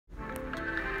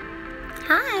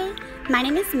Hi, my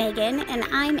name is Megan, and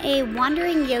I'm a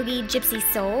wandering yogi gypsy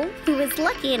soul who was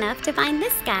lucky enough to find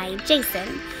this guy,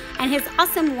 Jason, and his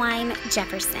awesome wine,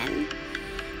 Jefferson.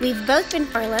 We've both been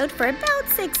furloughed for about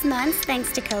 6 months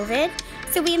thanks to COVID,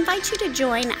 so we invite you to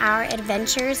join our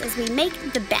adventures as we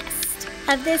make the best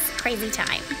of this crazy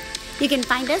time. You can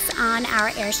find us on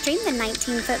our Airstream, the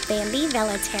 19-foot Bambi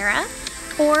Velaterra,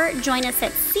 or join us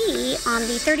at sea on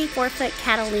the 34-foot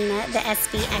Catalina, the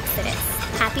SV Exodus.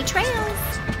 Happy trails!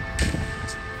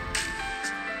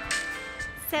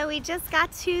 So we just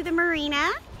got to the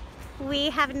marina. We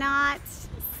have not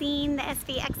seen the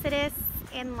SV Exodus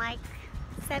in like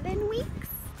 7 weeks.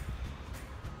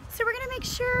 So we're gonna make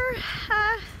sure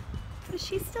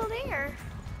she's still there.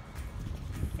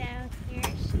 So here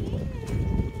she is.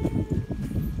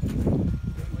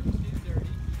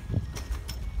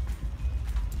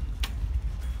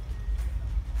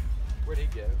 Where'd he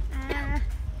go?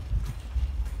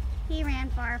 He ran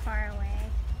far, far away.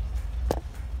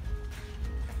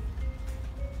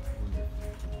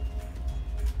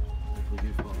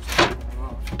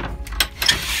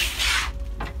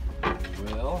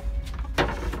 Well,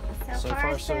 so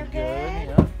far so good.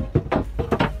 Yeah.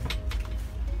 Yeah.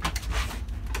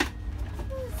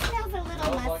 Smells a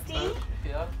little musty. Like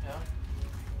yeah.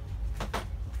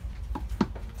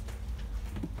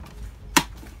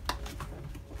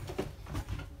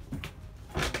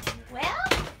 Well,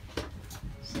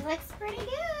 she looks pretty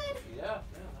good. Yeah,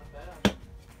 not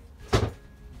bad.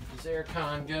 Is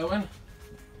aircon going?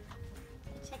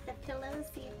 Check the pillows,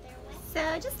 see if they're wet.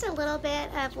 So just a little bit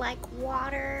of like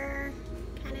water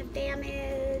kind of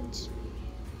damage.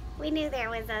 We knew there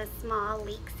was a small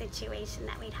leak situation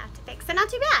that we'd have to fix, so not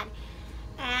too bad.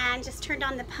 And just turned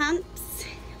on the pumps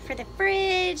for the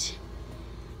fridge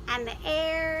and the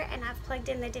air, and I've plugged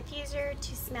in the diffuser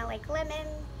to smell like lemon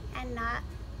and not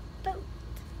boat.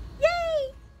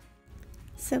 Yay!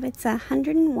 So it's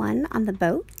 101 on the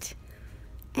boat,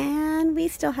 and we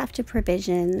still have to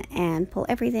provision and pull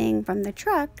everything from the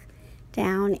truck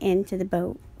down into the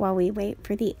boat while we wait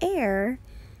for the air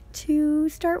to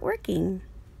start working.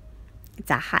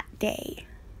 It's a hot day.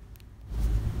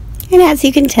 And as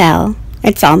you can tell,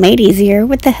 it's all made easier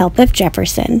with the help of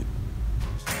Jefferson.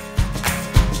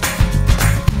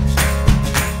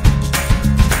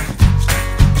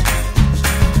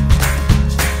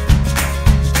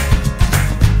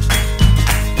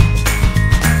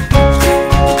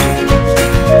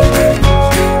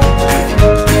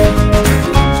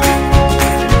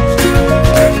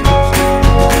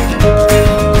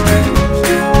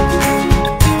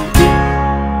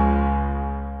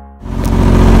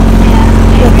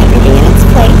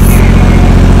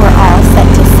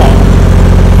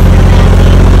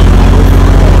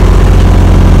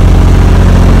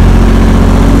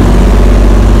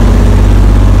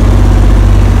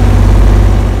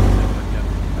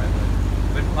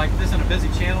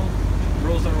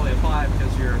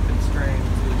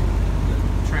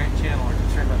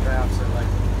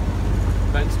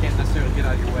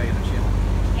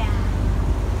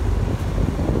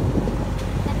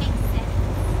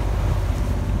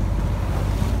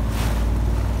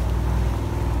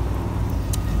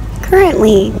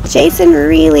 Currently, Jason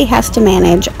really has to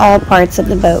manage all parts of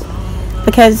the boat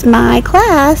because my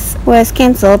class was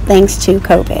canceled thanks to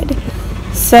COVID.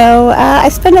 So I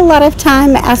spend a lot of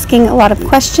time asking a lot of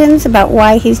questions about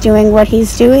why he's doing what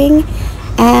he's doing,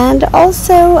 and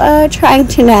also trying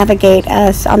to navigate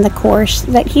us on the course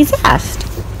that he's asked.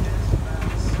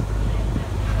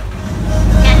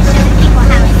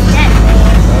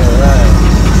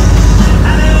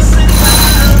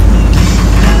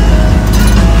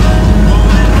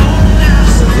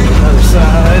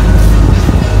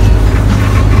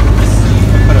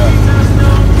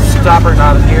 Stopper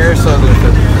knot in here so that if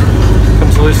it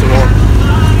comes loose it won't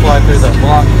fly through that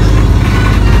block.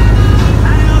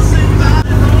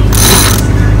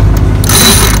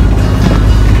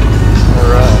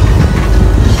 Alright.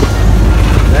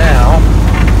 Now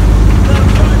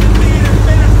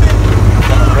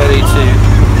I'm ready to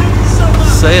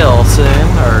sail soon,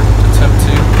 or attempt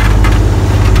to.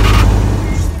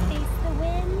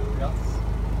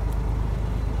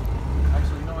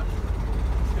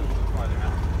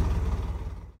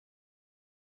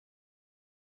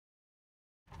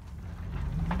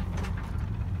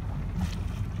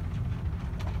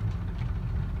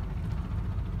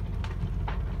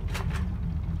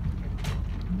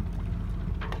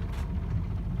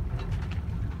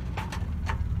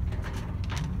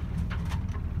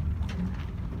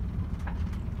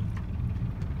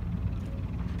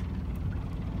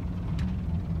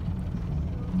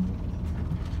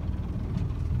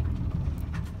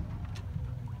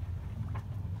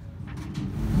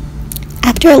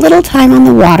 After a little time on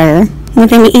the water,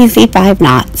 with an easy 5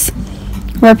 knots,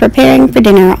 we're preparing for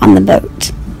dinner on the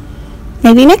boat.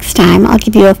 Maybe next time I'll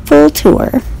give you a full tour.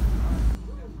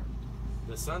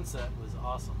 The sunset was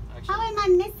awesome. Actually, Oh, am I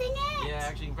missing it? yeah,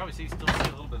 actually, you can probably still see a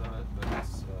little bit of it, but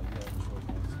it's, yeah, it was really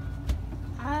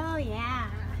nice. Oh, yeah.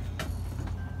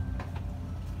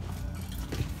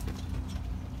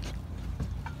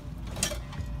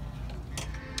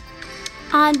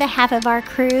 On behalf of our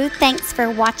crew, thanks for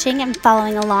watching and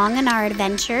following along in our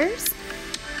adventures.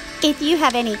 If you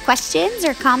have any questions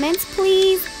or comments,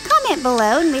 please comment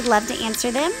below and we'd love to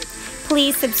answer them.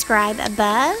 Please subscribe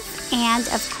above, and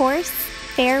of course,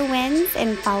 fair winds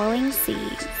and following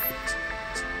seas.